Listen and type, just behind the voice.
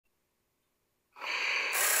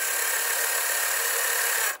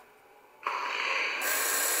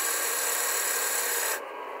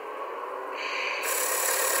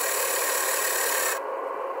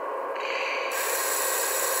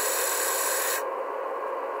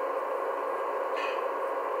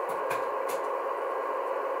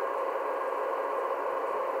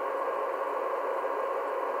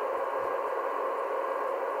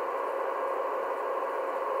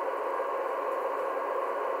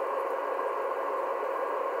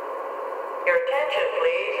Your attention,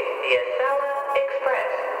 please. The Acela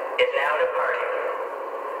Express is now departing.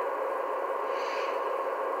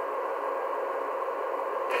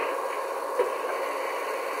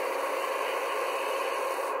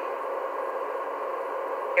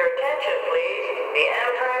 Your attention, please. The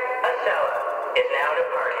Amtrak Acela is now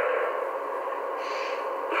departing.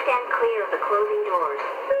 Stand clear of the closing doors.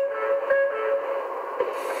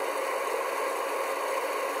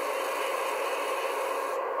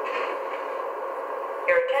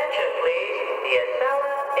 Your attention, please. The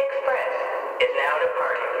Acela Express is now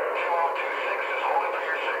departing. 2026 is holding for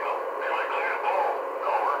your signal. Am I clear to pull?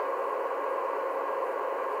 Over.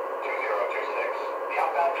 2026. The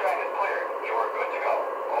outbound track is cleared. You are good to go.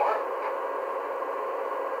 Over.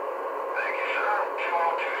 Thank you, sir.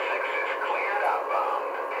 2026 is cleared outbound.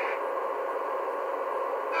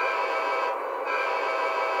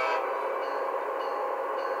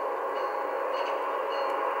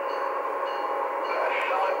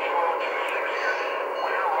 Solid 2026 here.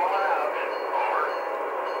 We're rolling out. Over.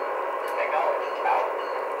 Acknowledged. Out.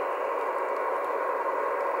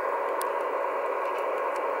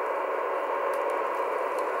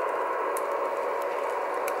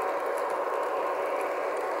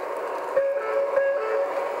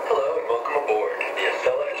 Hello and welcome aboard. The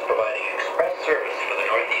Acela is providing express service for the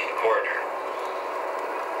Northeast Corridor.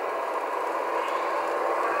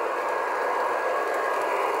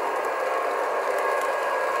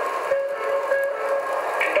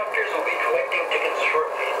 Conductors will be collecting tickets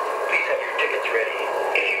shortly. Please have your tickets ready.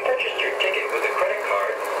 If you purchased your ticket with a credit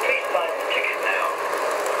card, please sign the ticket now.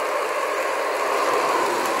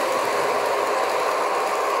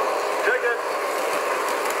 Ticket!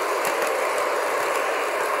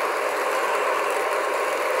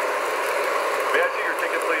 May I see your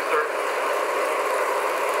ticket, please, sir?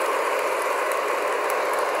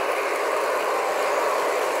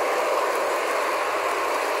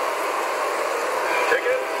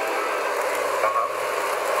 Ticket?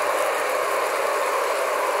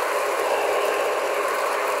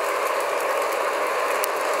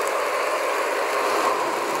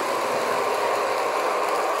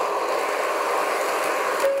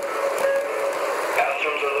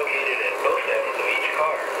 Bathrooms are located at both ends of each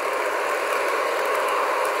car.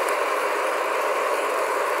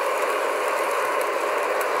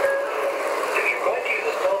 If you're going to use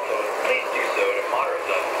a cell phone, please do so at a moderate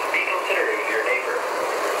level. Be considerate of your neighbor.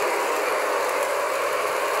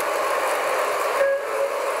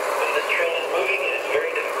 When this train is moving, it is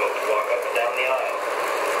very difficult to walk up and down the aisle.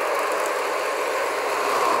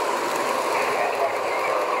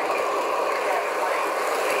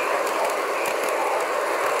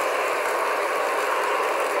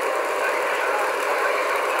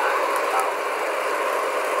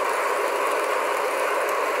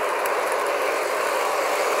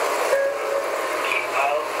 Keep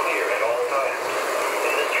aisles clear at all times.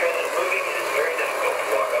 When this train is moving, it is very difficult to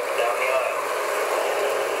walk up and down the aisle.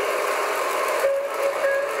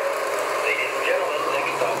 Ladies and gentlemen, the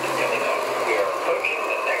next stop is coming up. We are approaching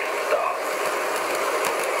the next stop.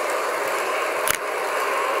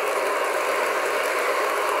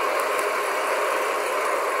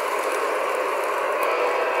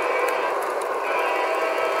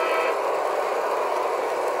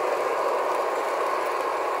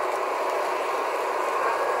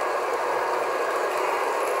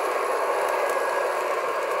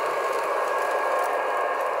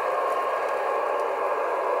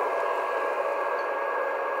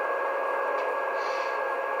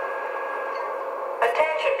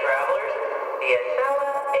 Attention travelers, the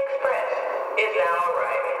Acela Express is now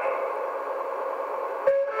arriving.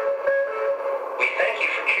 We thank you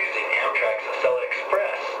for choosing Amtrak's Acela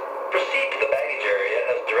Express. Proceed to the baggage area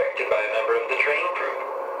as directed by a member of the train crew.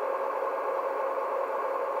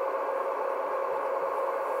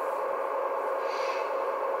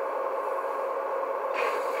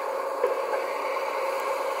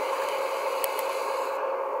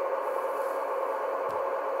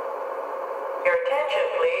 Your attention,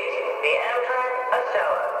 please. The Amtrak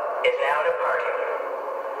Acela is now departing.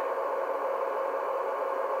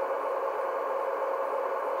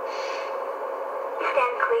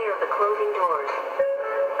 Stand clear of the closing doors.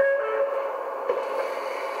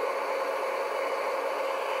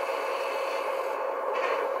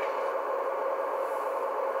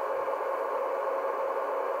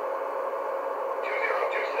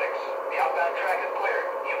 The outbound track is cleared.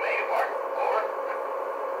 You may depart. Over.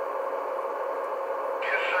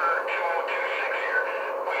 Yes, sir. 2026 here.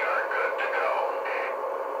 We are good to go.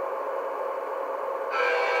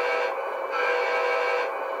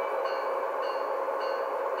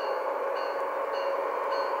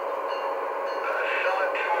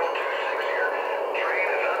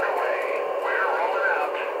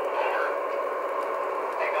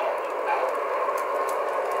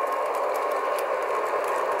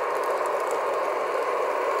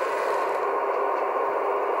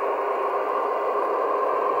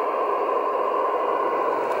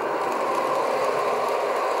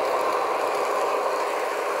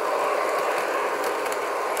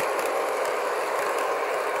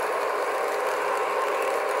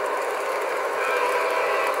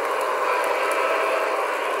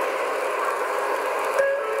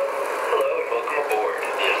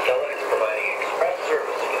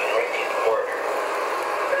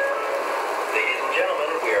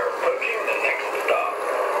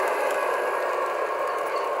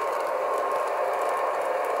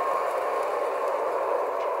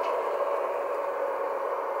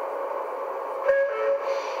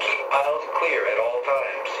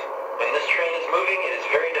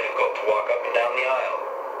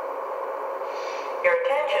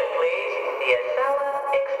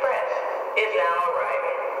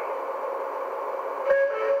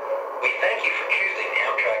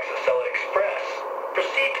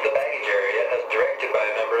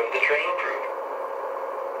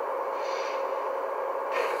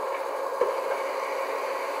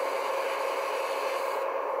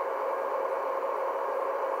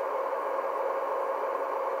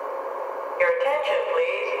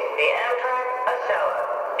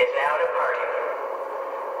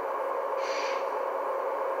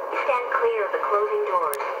 closing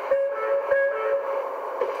doors.